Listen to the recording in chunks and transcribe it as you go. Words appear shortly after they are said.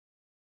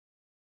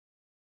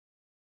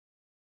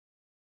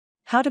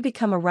How to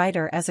become a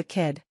writer as a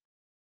kid.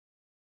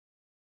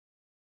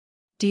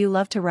 Do you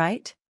love to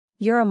write?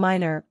 You're a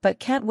minor but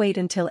can't wait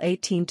until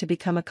 18 to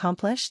become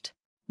accomplished?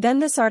 Then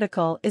this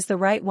article is the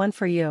right one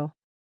for you.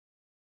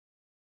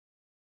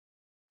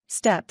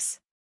 Steps.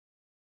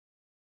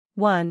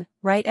 1.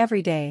 Write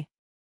every day.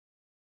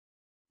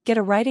 Get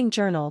a writing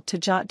journal to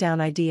jot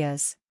down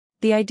ideas.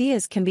 The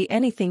ideas can be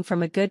anything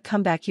from a good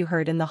comeback you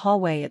heard in the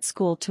hallway at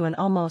school to an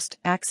almost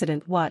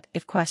accident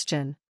what-if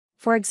question.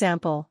 For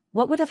example,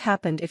 what would have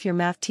happened if your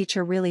math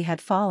teacher really had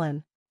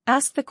fallen?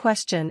 Ask the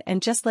question and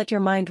just let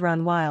your mind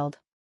run wild.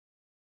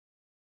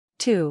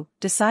 2.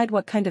 Decide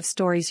what kind of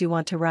stories you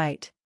want to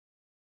write.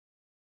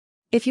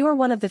 If you are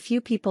one of the few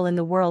people in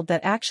the world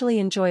that actually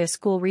enjoy a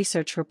school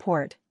research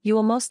report, you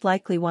will most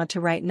likely want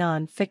to write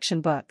non-fiction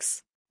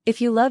books.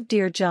 If you love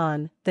Dear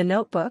John, The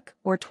Notebook,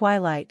 or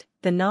Twilight,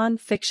 the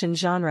non-fiction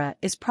genre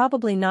is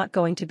probably not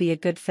going to be a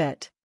good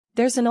fit.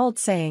 There's an old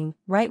saying,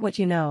 write what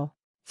you know.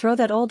 Throw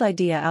that old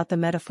idea out the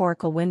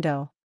metaphorical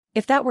window.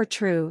 If that were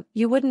true,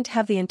 you wouldn't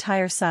have the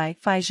entire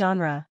sci-fi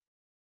genre.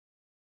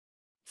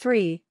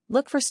 3.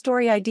 Look for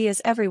story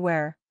ideas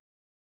everywhere.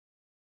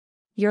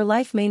 Your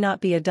life may not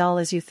be as dull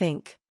as you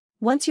think.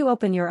 Once you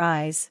open your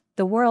eyes,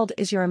 the world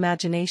is your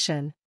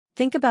imagination.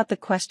 Think about the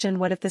question,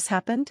 what if this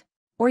happened?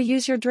 Or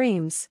use your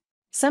dreams.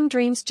 Some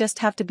dreams just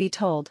have to be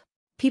told.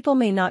 People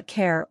may not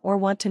care or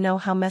want to know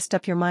how messed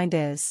up your mind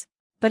is.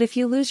 But if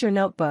you lose your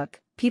notebook,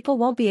 people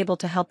won't be able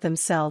to help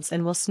themselves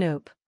and will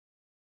snoop.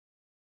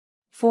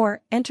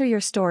 4. Enter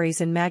your stories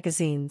in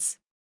magazines.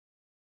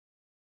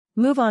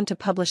 Move on to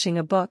publishing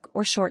a book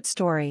or short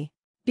story.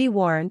 Be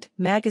warned,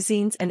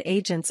 magazines and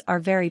agents are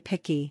very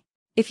picky.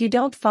 If you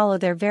don't follow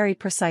their very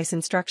precise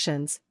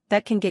instructions,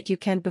 that can get you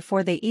canned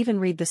before they even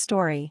read the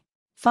story.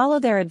 Follow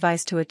their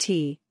advice to a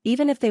T,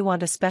 even if they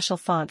want a special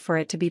font for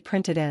it to be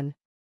printed in.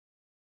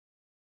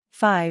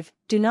 5.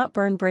 Do not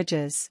burn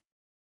bridges.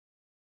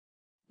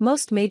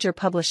 Most major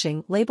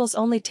publishing labels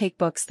only take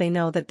books they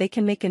know that they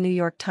can make a New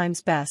York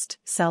Times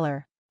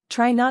best-seller.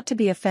 Try not to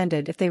be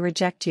offended if they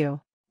reject you.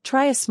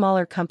 Try a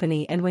smaller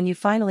company, and when you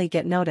finally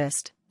get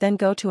noticed, then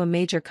go to a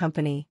major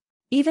company.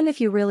 Even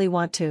if you really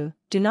want to,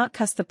 do not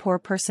cuss the poor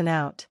person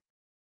out.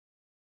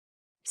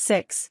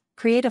 6.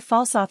 Create a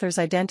false author's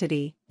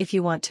identity, if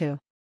you want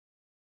to.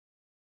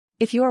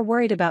 If you are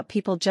worried about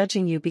people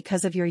judging you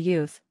because of your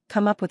youth,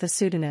 come up with a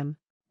pseudonym.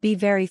 Be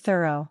very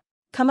thorough.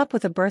 Come up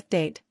with a birth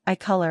date, eye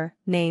color,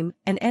 name,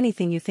 and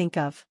anything you think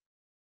of.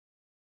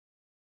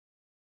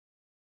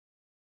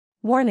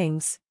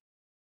 Warnings.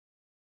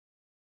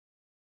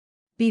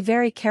 Be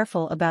very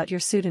careful about your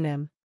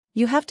pseudonym.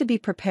 You have to be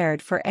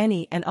prepared for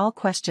any and all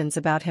questions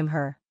about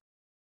him/her.